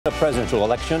The presidential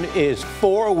election is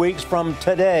 4 weeks from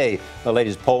today. The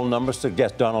latest poll numbers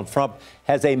suggest Donald Trump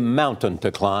has a mountain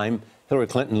to climb. Hillary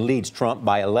Clinton leads Trump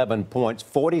by 11 points,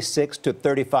 46 to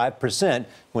 35%,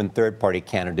 when third-party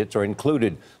candidates are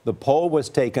included. The poll was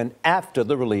taken after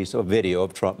the release of video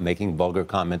of Trump making vulgar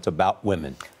comments about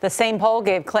women. The same poll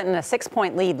gave Clinton a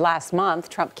 6-point lead last month.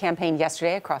 Trump campaigned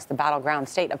yesterday across the battleground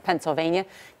state of Pennsylvania,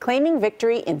 claiming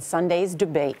victory in Sunday's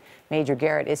debate. Major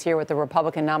Garrett is here with the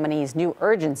Republican nominee's new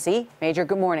urgency. Major,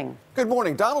 good morning. Good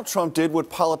morning. Donald Trump did what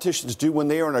politicians do when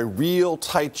they are in a real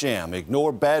tight jam.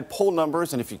 Ignore bad poll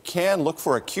numbers, and if you can, look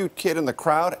for a cute kid in the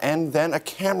crowd and then a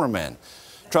cameraman.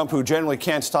 Trump, who generally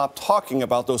can't stop talking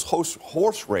about those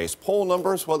horse race poll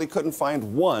numbers, well, he couldn't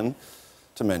find one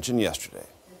to mention yesterday.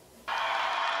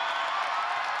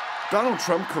 Donald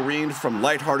Trump careened from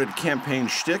lighthearted campaign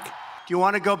shtick. Do you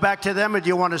want to go back to them, or do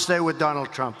you want to stay with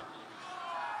Donald Trump?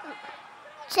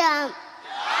 Trump.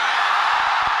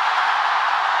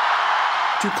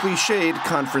 To cliched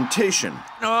confrontation.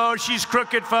 Oh, she's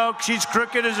crooked, folks. She's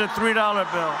crooked as a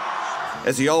 $3 bill.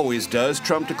 As he always does,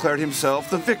 Trump declared himself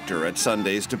the victor at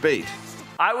Sunday's debate.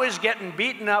 I was getting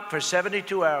beaten up for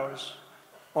 72 hours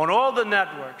on all the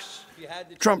networks.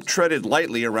 Trump treaded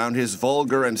lightly around his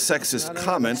vulgar and sexist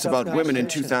comments about women in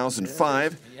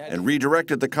 2005 and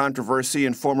redirected the controversy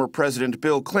in former President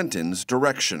Bill Clinton's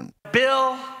direction.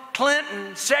 Bill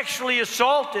Clinton sexually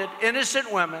assaulted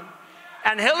innocent women,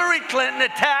 and Hillary Clinton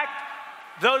attacked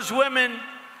those women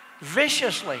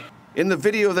viciously. In the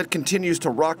video that continues to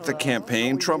rock the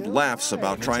campaign, Trump laughs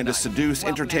about trying to seduce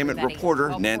entertainment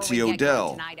reporter Nancy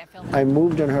O'Dell. I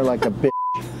moved on her like a bitch,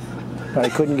 but I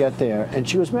couldn't get there, and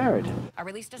she was married.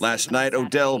 Last night,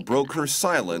 O'Dell broke her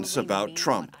silence about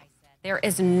Trump. There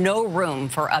is no room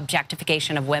for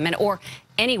objectification of women, or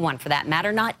anyone for that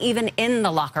matter, not even in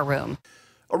the locker room.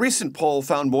 A recent poll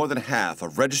found more than half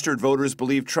of registered voters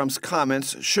believe Trump's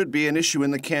comments should be an issue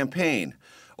in the campaign.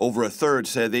 Over a third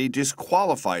said they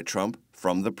disqualify Trump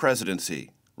from the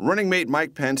presidency. Running mate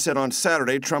Mike Pence said on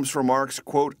Saturday Trump's remarks,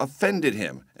 quote, offended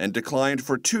him and declined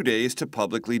for 2 days to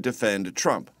publicly defend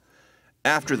Trump.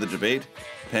 After the debate,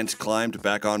 Pence climbed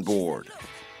back on board.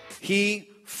 He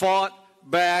fought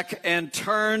back and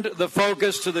turned the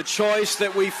focus to the choice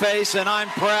that we face, and I'm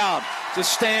proud to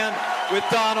stand with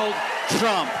Donald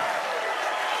Trump.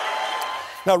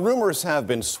 Now, rumors have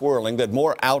been swirling that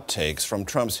more outtakes from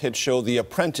Trump's hit show The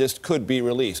Apprentice could be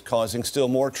released, causing still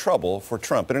more trouble for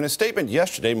Trump. And in a statement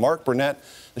yesterday, Mark Burnett,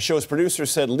 the show's producer,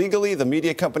 said legally the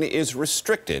media company is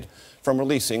restricted from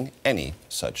releasing any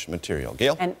such material.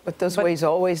 Gail? But those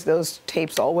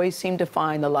tapes always seem to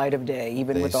find the light of day,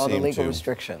 even with all the legal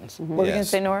restrictions. Mm-hmm. What were you going to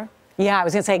say, Nora? Yeah, I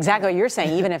was going to say exactly what you're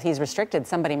saying. Even if he's restricted,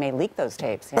 somebody may leak those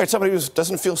tapes. Yeah. Right, somebody who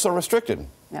doesn't feel so restricted.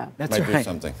 Yeah. That's might right. do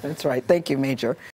something. That's right. Thank you, Major.